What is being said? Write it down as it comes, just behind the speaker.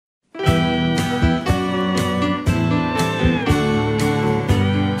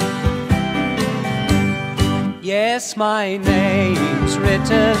Yes, my name's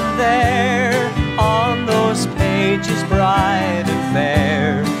written there on those pages bright and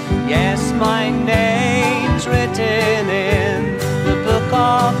fair. Yes, my name's written in the book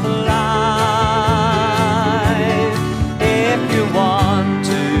of life. If you want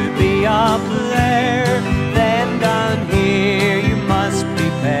to be up there, then down here you must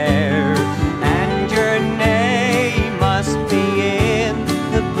prepare, and your name must be in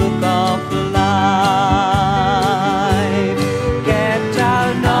the book of life. Get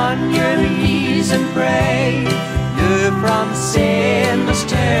down on your knees and pray. You from sin must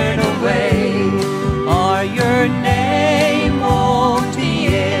turn away, or your name won't be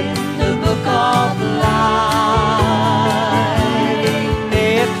in the book of life.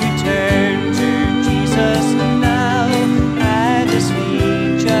 If you turn to Jesus now and his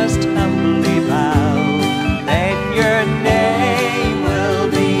feet just humbly bow, then your name will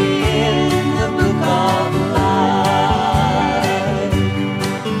be in the book of life.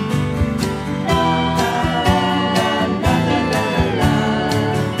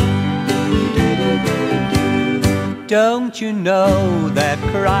 Don't you know that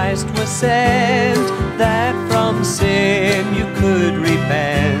Christ was sent, that from sin you could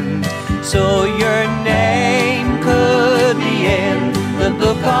repent, so your name could be in the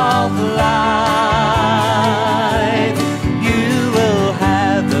book of life? You will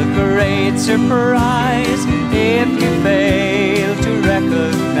have a great surprise if you fail to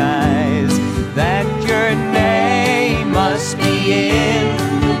recognize that your name must be in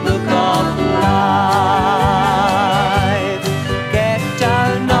the book of life. Get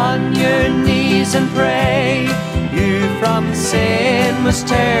down on your knees and pray. You from sin must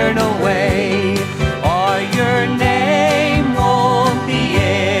turn away, or your name won't be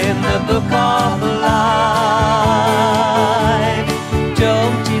in the book of life.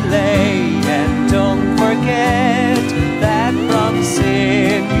 Don't delay and don't forget that from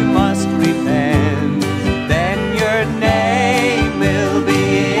sin you must repent, then your name will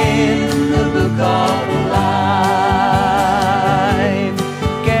be in the book of life.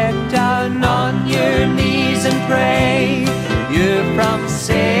 Get down on your knees and pray. You from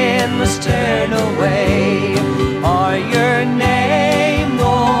sin must turn away, or your name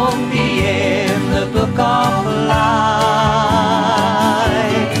won't be in the book of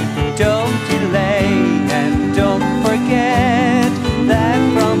life. Don't delay and don't forget that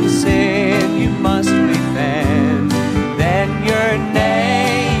from sin you must repent, then your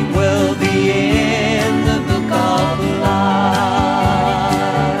name will be in the book of life.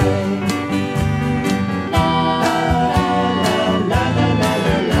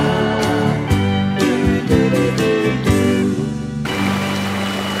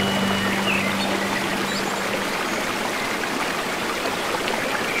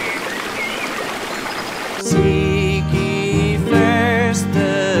 Seek ye first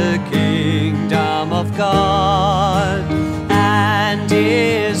the kingdom of God and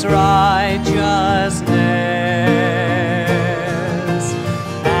his righteousness,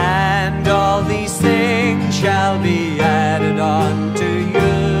 and all these things shall be added unto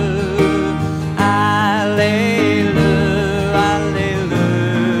you. Alleluia, alleluia.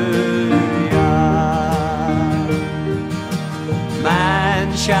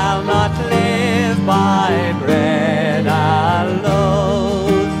 Man shall not live by bread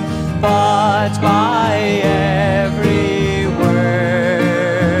alone, but by every word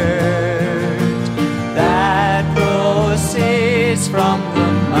that proceeds from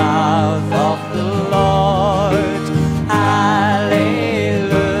the mouth of the Lord.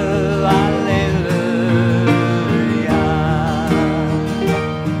 Alleluia, alleluia.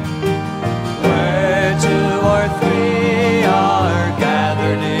 Where two or three are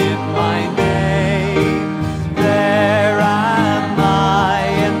gathered in my name, there am I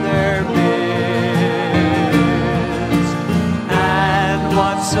in their midst. And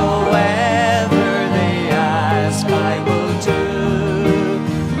whatsoever they ask I will do.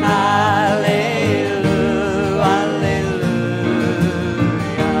 Alleluia,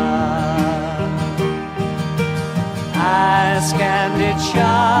 alleluia. Ask and it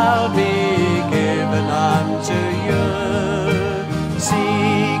shall be given unto you.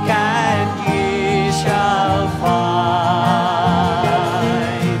 Seek and ye shall find.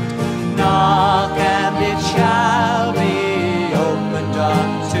 Knock and it shall be opened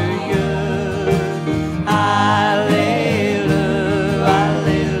unto you.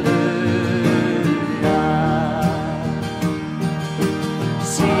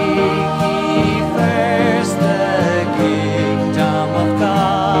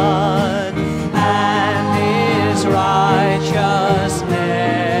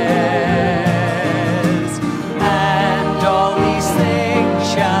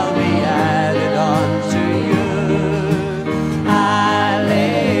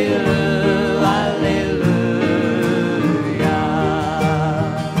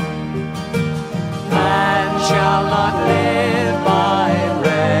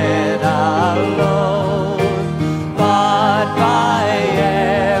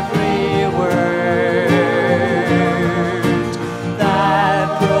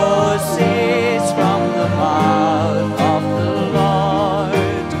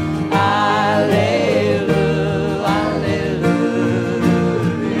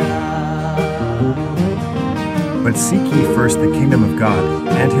 But seek ye first the kingdom of God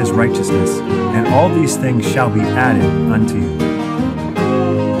and his righteousness, and all these things shall be added unto you.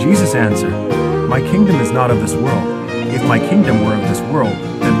 Jesus answered, My kingdom is not of this world. If my kingdom were of this world,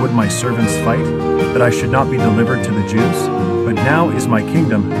 then would my servants fight, that I should not be delivered to the Jews? But now is my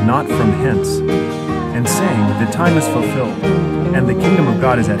kingdom not from hence. And saying, The time is fulfilled, and the kingdom of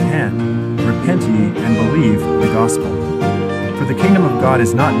God is at hand. Repent ye and believe the gospel. For the kingdom of God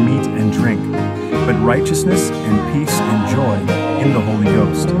is not meat and drink, but righteousness and peace and joy in the Holy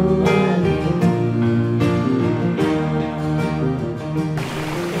Ghost.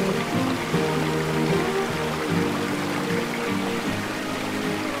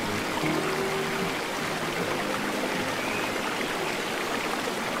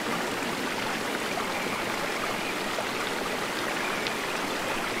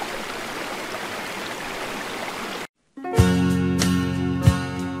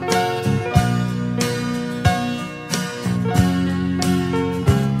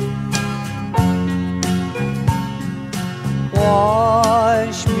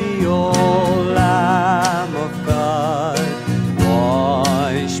 Wash me, O Lamb of God,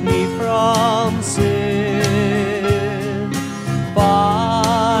 wash me from sin.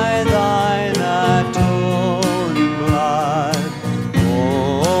 By thine atoning blood,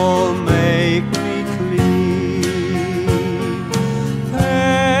 oh, make me clean.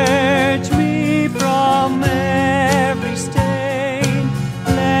 Purge me from every stain,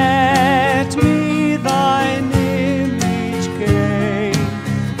 let me thine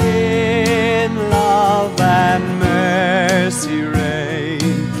and mercy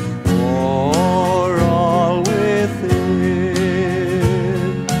reign o'er all within.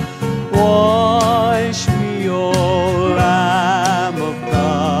 Wash me, O Lamb of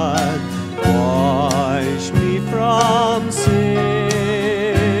God, wash me from sin.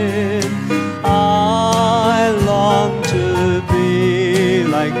 I long to be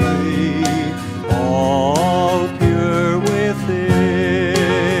like thee, all pure within.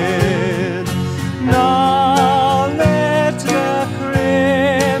 Now let the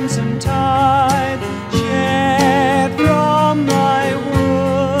crimson tide shed from thy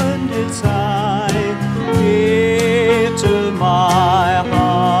wounded side, be to my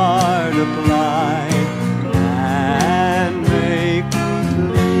heart applied, and make me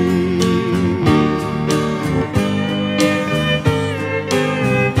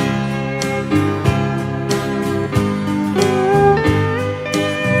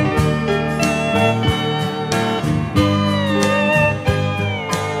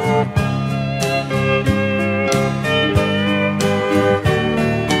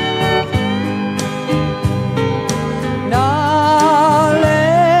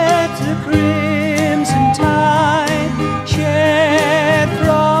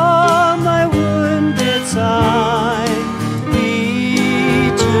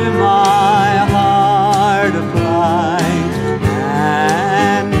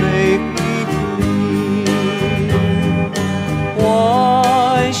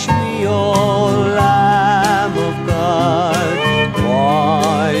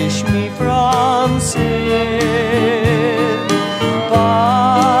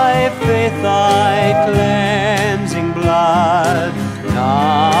thy cleansing blood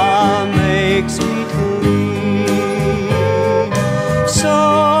now makes me clean.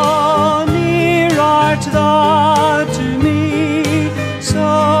 So near art thou to me,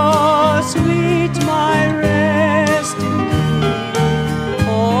 so sweet my rest in thee.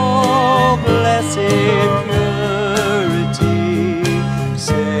 Oh, blessed purity,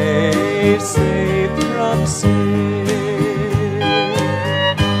 safe, safe from sin.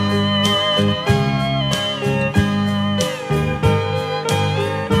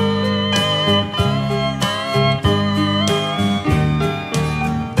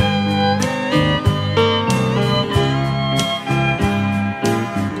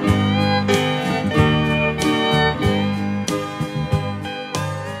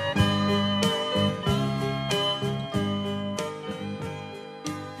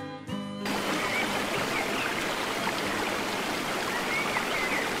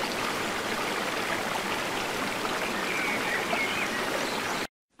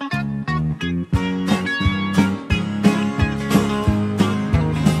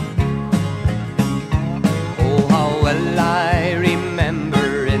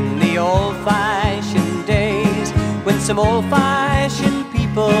 Some old-fashioned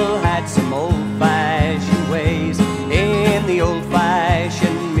people had some old-fashioned ways in the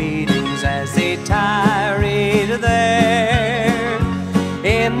old-fashioned meetings as they tarried there.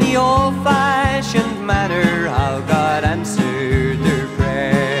 In the old-fashioned manner, how God answered their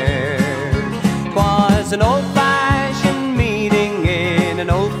prayer. 'Twas an old-fashioned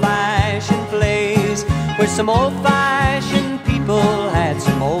some old-fashioned people had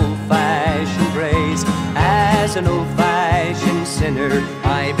some old-fashioned grace. As an old-fashioned sinner,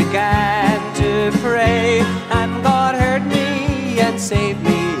 I began to pray, and God heard me and saved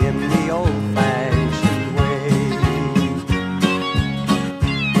me in the old-fashioned way.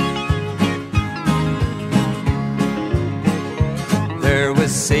 There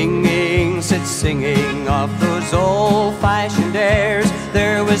was singing, such singing of those old-fashioned airs.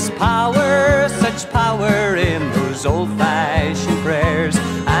 There was power, such power in those old-fashioned prayers.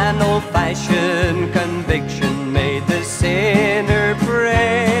 An old-fashioned conviction made the sinner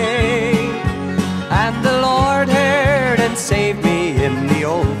pray, and the Lord heard and saved me in the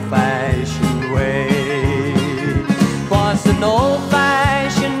old-fashioned way. 'Twas an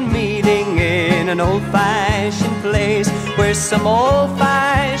old-fashioned meeting in an old-fashioned place, where some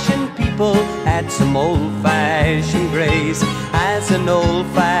old-fashioned people had some old-fashioned grace. As an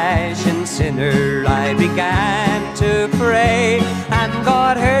old-fashioned sinner, I began to pray, and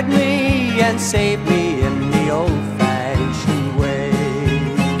God heard me and saved me in the old-fashioned way.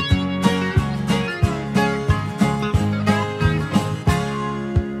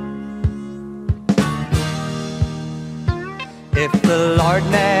 If the Lord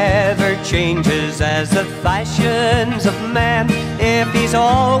never changes as the fashions of man, if He's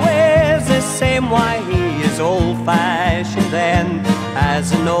always the same, why He is old-fashioned then.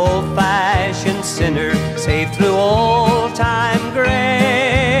 As an old-fashioned sinner, saved through old-time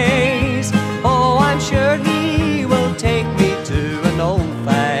grace, oh, I'm sure He will take me to an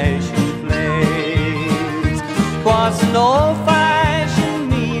old-fashioned place. 'Twas an old-fashioned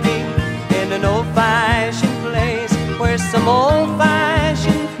meeting in an old-fashioned place, where some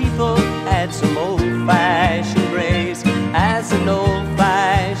old-fashioned people had some old-fashioned grace. As an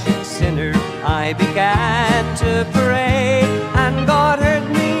old-fashioned sinner, I began to pray, and God heard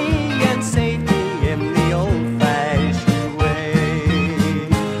me and saved me in the old-fashioned way.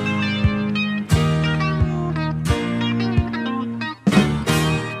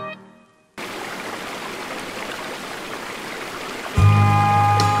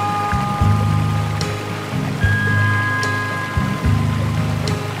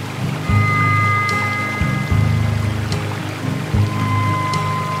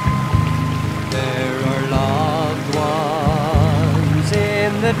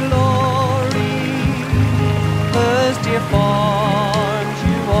 The glory, whose dear forms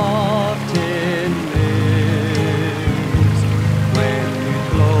you often miss. When you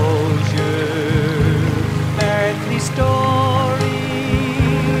close your earthly story,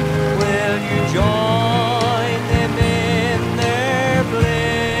 will you join them in their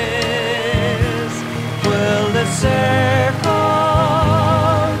bliss? Will the circle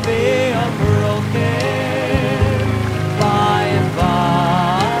be unbroken by and by?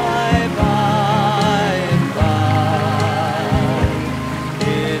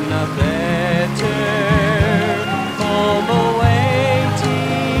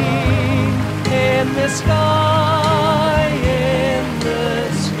 Sky, in the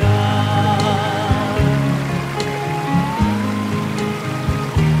sky,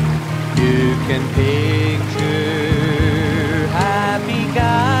 you can picture happy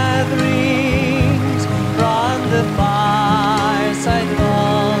gatherings from the fireside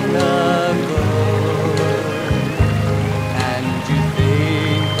long ago, and you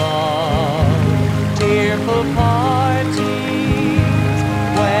think of tearful parties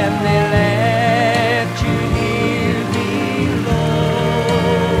when they left you here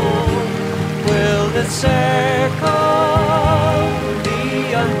below. Will the circle be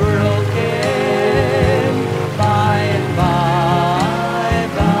unbroken by and by,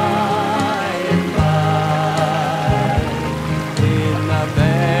 by and by, in a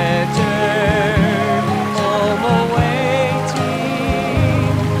better home awaiting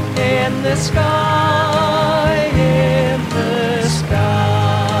in the sky, in the sky?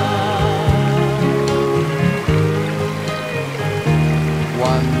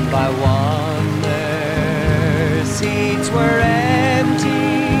 One by one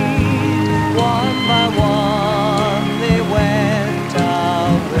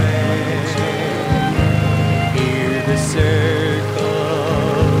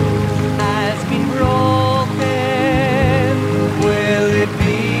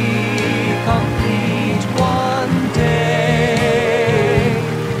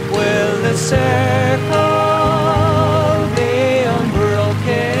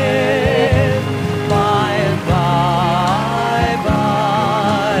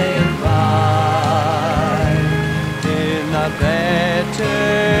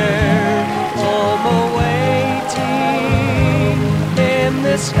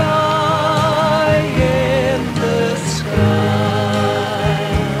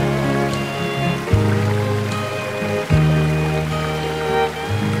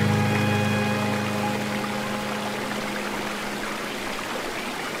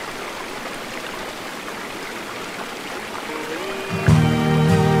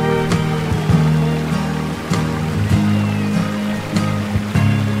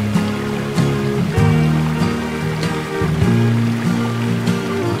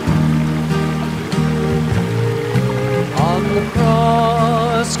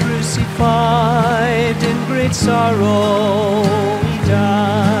great sorrow he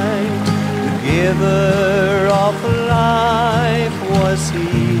died. The giver of life was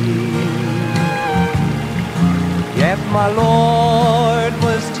he. Yet my Lord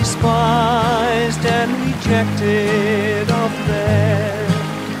was despised and rejected of men.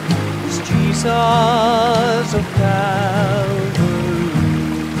 It's Jesus of Calvary.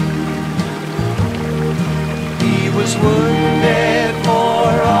 He was wounded for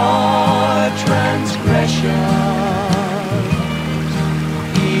our transgressions.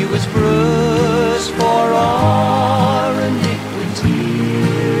 He was bruised for our iniquity.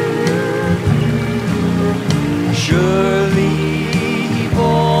 Surely he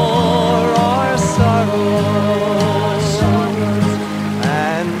bore our sorrows,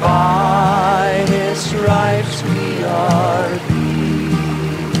 and by his stripes we are healed.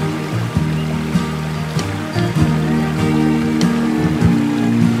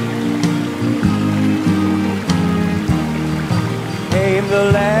 Came the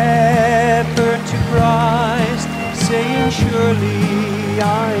leper to Christ, saying, surely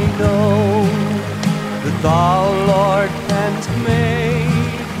I know that thou, Lord, canst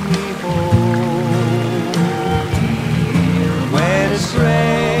make me whole. When his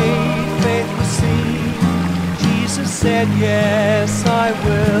great faith was seen, Jesus said, yes, I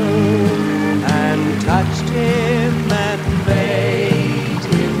will, and touched him and made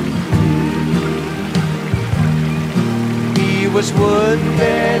him free. He was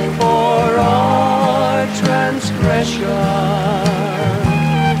wounded for our transgression.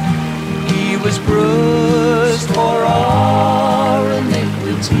 He was bruised for our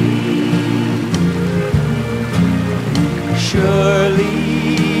iniquity. Surely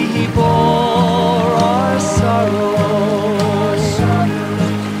he bore our sorrows,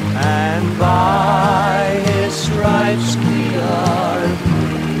 and by his stripes we are healed.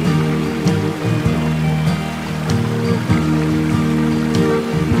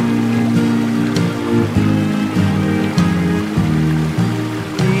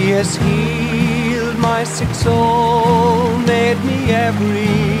 He has healed my sick soul, made me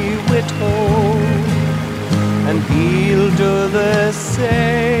every whit whole, and he'll do the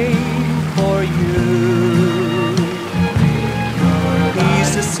same for you.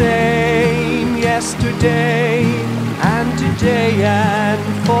 He's the same yesterday and today and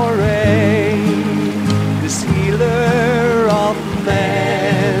forever, this healer of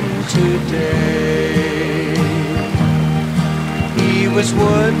men today. He was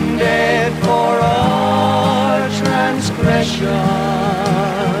wounded for our transgression.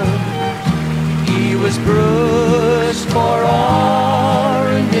 He was bruised for our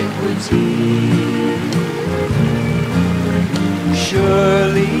iniquity.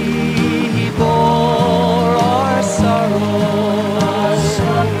 Surely he bore our sorrows,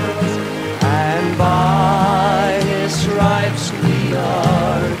 and by his stripes we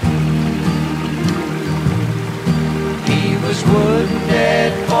are healed. He was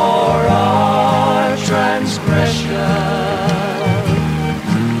wounded for our transgression.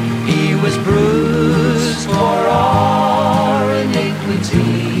 He was bruised for our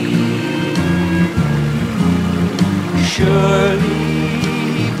iniquity. Surely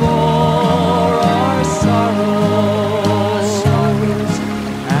he bore our sorrows,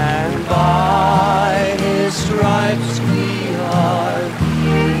 and by his stripes we are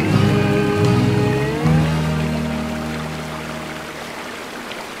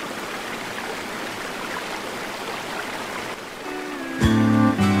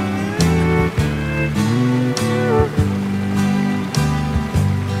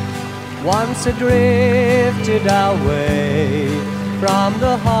once drifted away from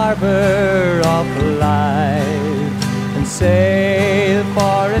the harbor of life, and sailed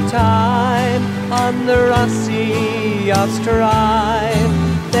for a time on the rough sea of strife.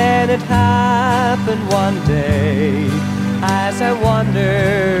 Then it happened one day, as I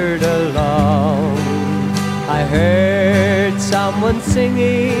wandered along, I heard someone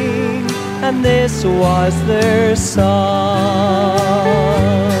singing, and this was their song.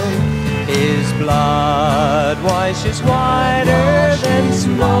 His blood washes whiter than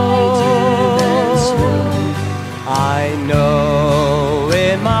snow. I know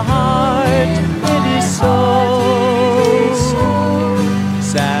in my heart it is so.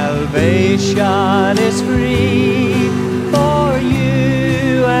 Salvation is free for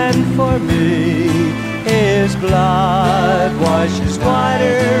you and for me. His blood washes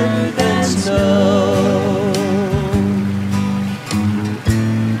whiter than snow.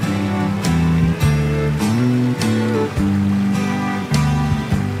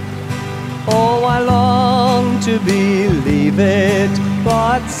 Oh, I long to believe it,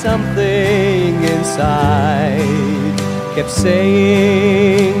 but something inside kept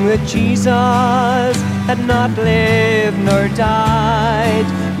saying that Jesus had not lived nor died.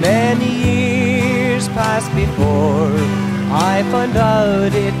 Many years passed before I found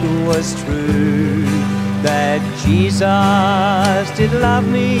out it was true, that Jesus did love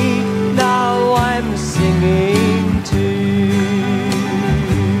me. Now I'm singing too.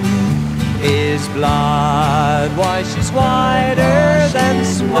 His blood washes whiter than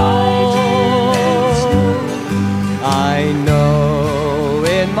snow. I know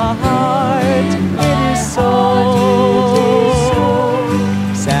in my heart it is so.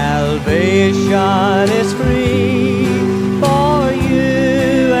 Salvation is free for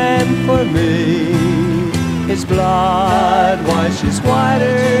you and for me. His blood washes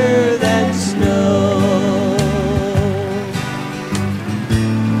whiter than snow.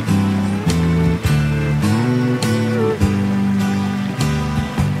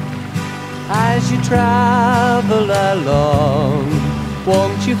 As you travel along,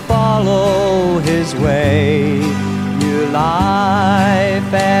 won't you follow His way? New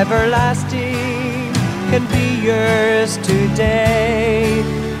life everlasting can be yours today.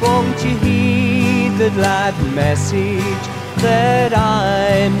 Won't you heed the glad message that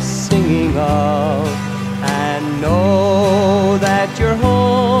I'm singing of, and know that your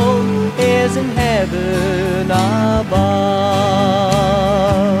home is in heaven above?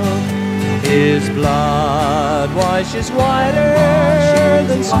 His blood washes whiter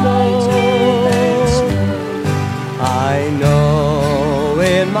than snow. I know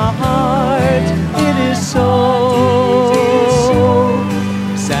in my heart it is so.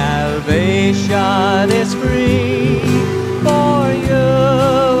 Salvation is free for you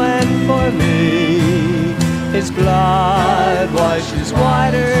and for me. His blood washes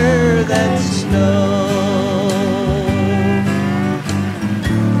whiter than snow.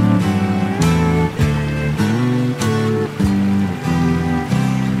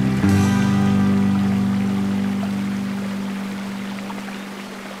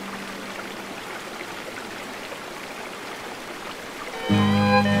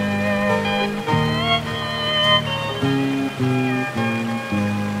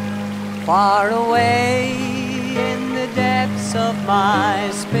 Far away in the depths of my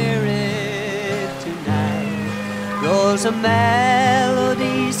spirit tonight rolls a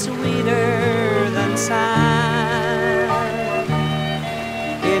melody sweeter than sound.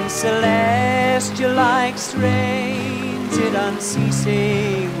 In celestial-like strains it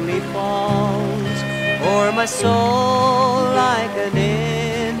unceasingly falls o'er my soul like an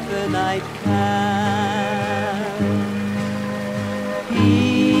infinite calm.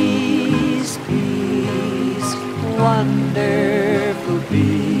 Peace, peace, wonderful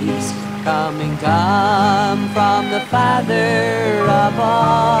peace, coming down from the Father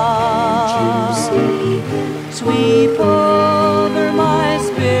above. Sweep over my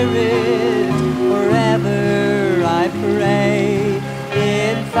spirit, forever I pray,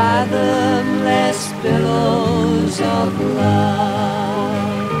 in fathomless billows of love.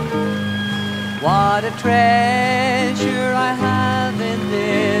 What a treasure I have in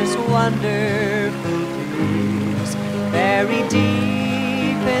this wonderful peace, buried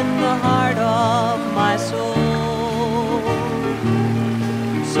deep in the heart of my soul,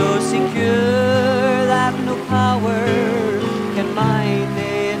 so secure that no power can mine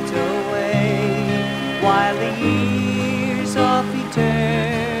it away, while the years of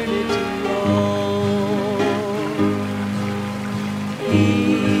eternity roll.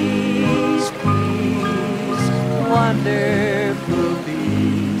 Peace, peace, wonderful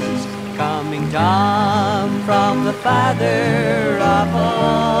peace, coming down from the Father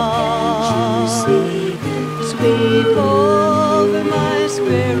above. Sweep over my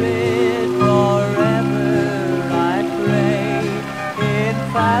spirit, forever I pray, in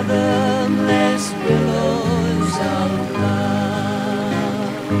fathomless billows of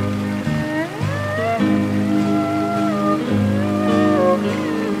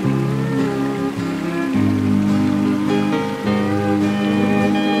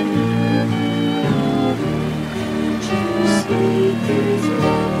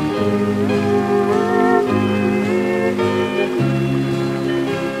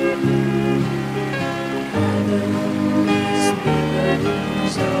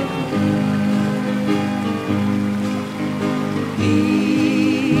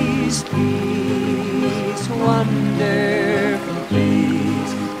peace, peace, wonderful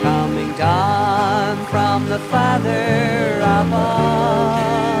peace, coming down from the Father above.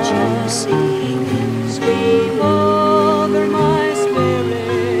 Sweep over my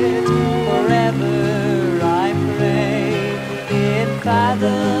spirit, forever I pray, in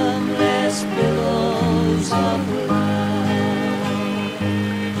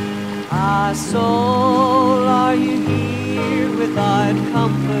Ah, soul, are you here without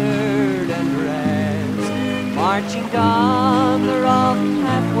comfort and rest, marching down the rough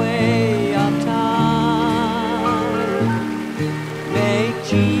pathway of time? Make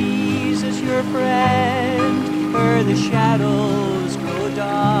Jesus your friend, where the shadows grow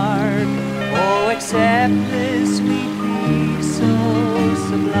dark. Oh, accept this sweet peace so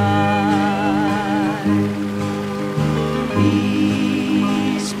sublime.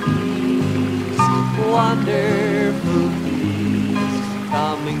 Peace, peace, wonderful peace,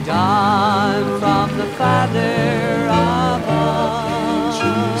 coming down from the Father above.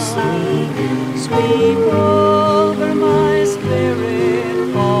 Sweep over my spirit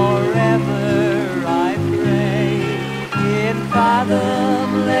forever, I pray, in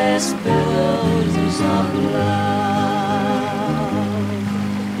fathomless billows of love,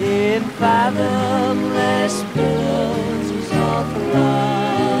 in fathomless billows of love.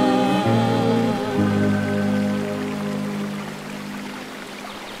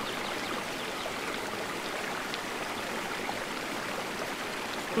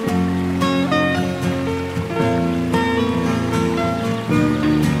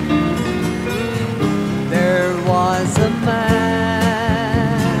 There was a man,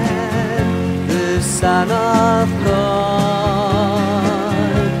 the Son of God,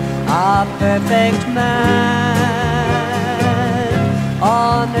 a perfect man,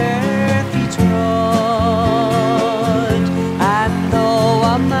 on earth he trod, and though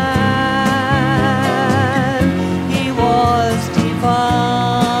a man, he was divine,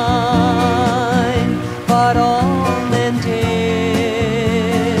 but all men did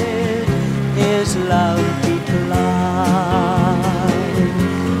his love decline.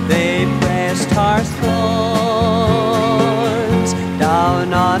 They pressed harsh thorns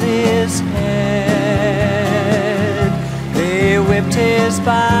down on his head, they whipped his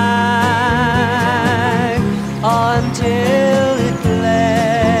back until it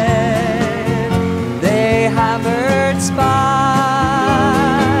bled, they hammered spikes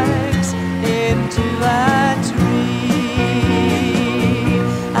into a tree,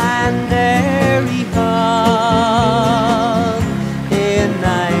 and there he hung in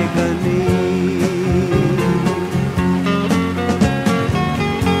agony.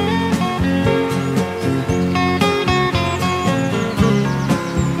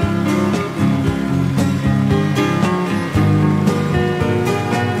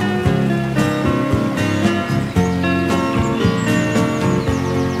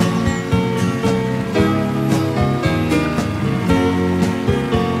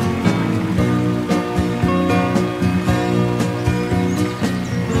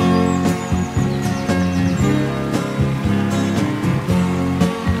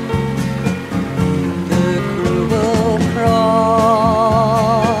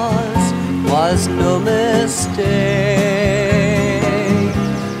 No mistake,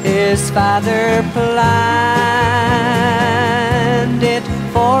 his Father planned it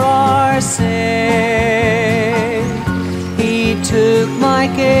for our sake. He took my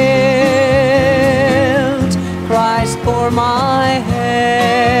guilt, Christ bore my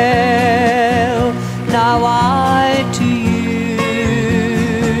hell. Now I to you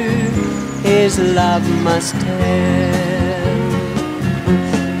his love must tell.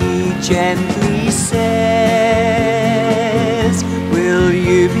 He gently says, will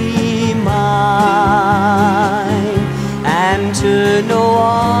you be mine, and to no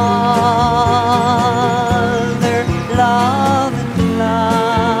other love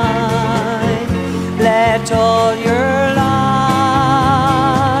incline? Let all your life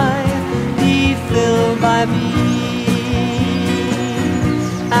be filled by me,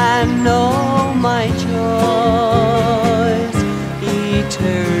 and know my joys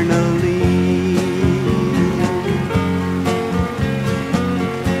eternally.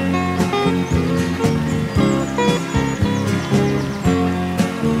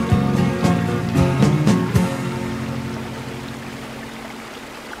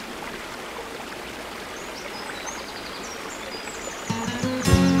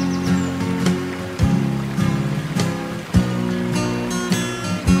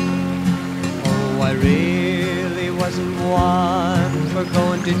 I really wasn't one for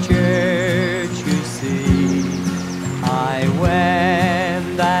going to church, you see. I went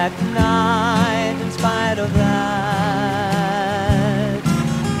that night in spite of that.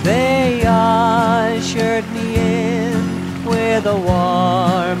 They ushered me in with a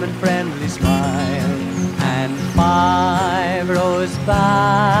warm and friendly smile, and 5 rows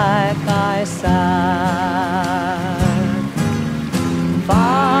back I sat.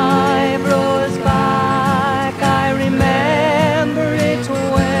 5 rows back, I remember it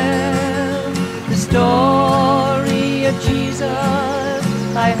well. Jesus,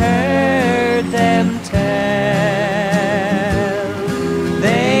 I heard them tell.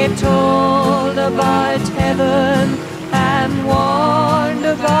 They told about heaven and warned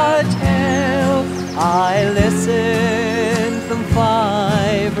about hell. I listened from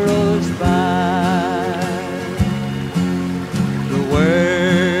 5 rows back. The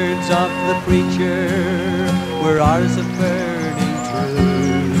words of the preacher were hours of burning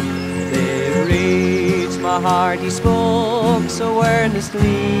truth. They reached my heart, he spoke so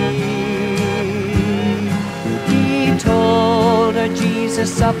earnestly. He told her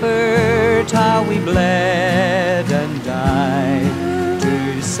Jesus suffered, how he bled and died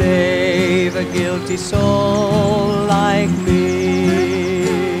to save a guilty soul like me.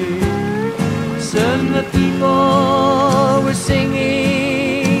 Soon the people were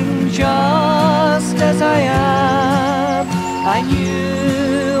singing, just as I am. I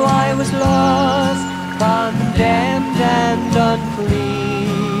knew I was lost, condemned and unclean.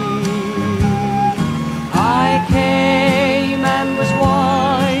 I came and was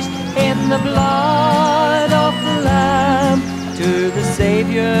washed in the blood of the Lamb. To the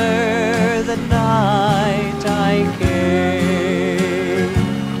Savior that night I came.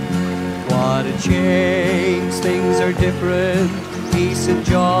 What a change, things are different. Peace and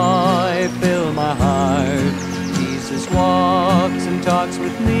joy fill my heart. Jesus walks and talks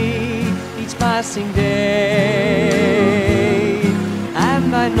with me each passing day.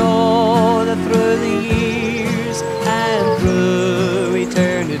 And I know that through the years and through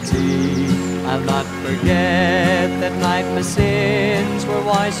eternity, I'll not forget that night my sins were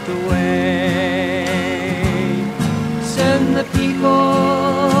washed away. Soon the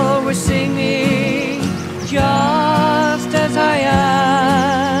people were singing, just as I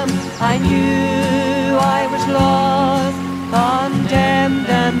am. I knew I was lost, condemned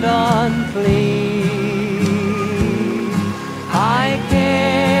and unclean. I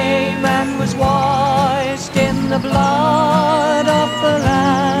came and was washed in the blood of the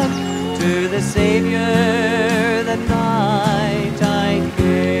Lamb. To the Savior that night I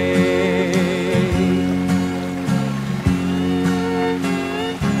came.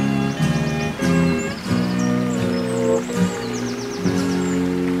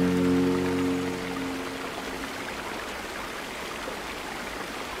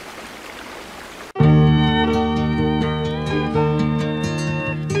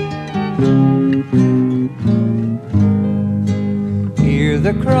 Hear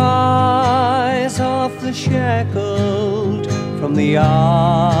the cries of the shackled from the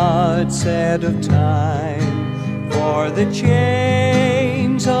outset of time. For the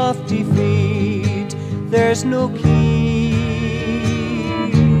chains of defeat, there's no key.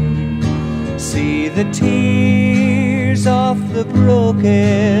 See the tears of the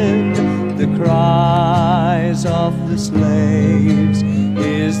broken, the cries of the slaves.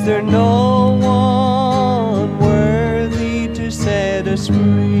 Is there no one worthy to set us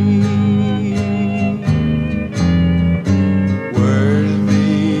free?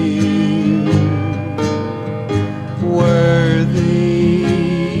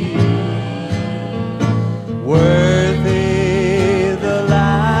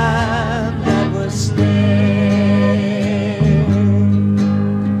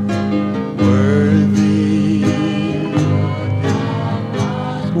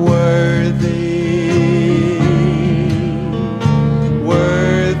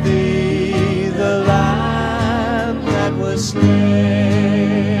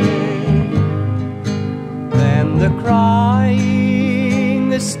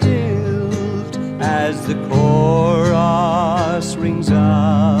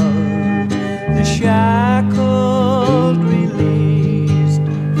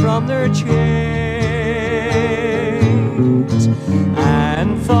 Chains,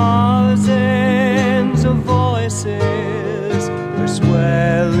 and thousands of voices are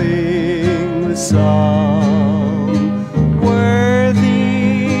swelling the song.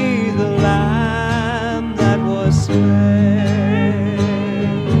 Worthy the Lamb that was slain.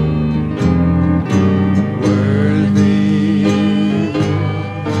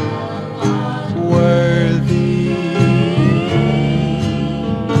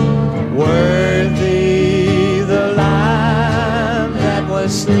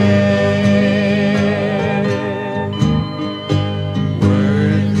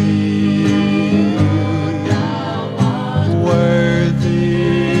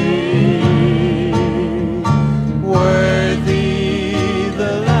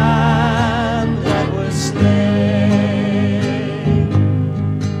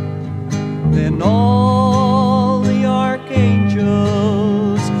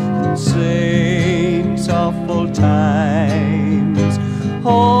 Time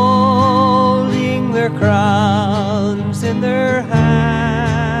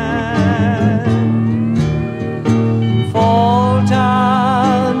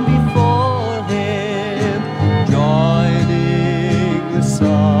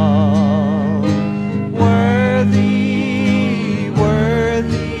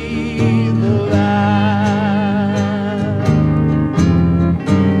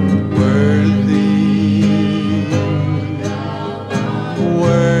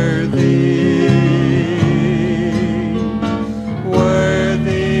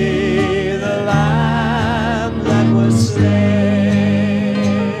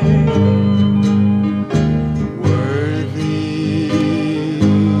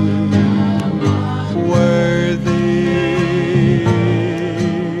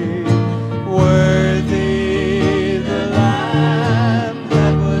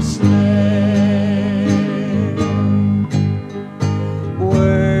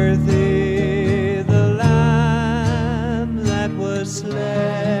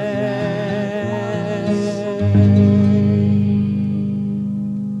Amen.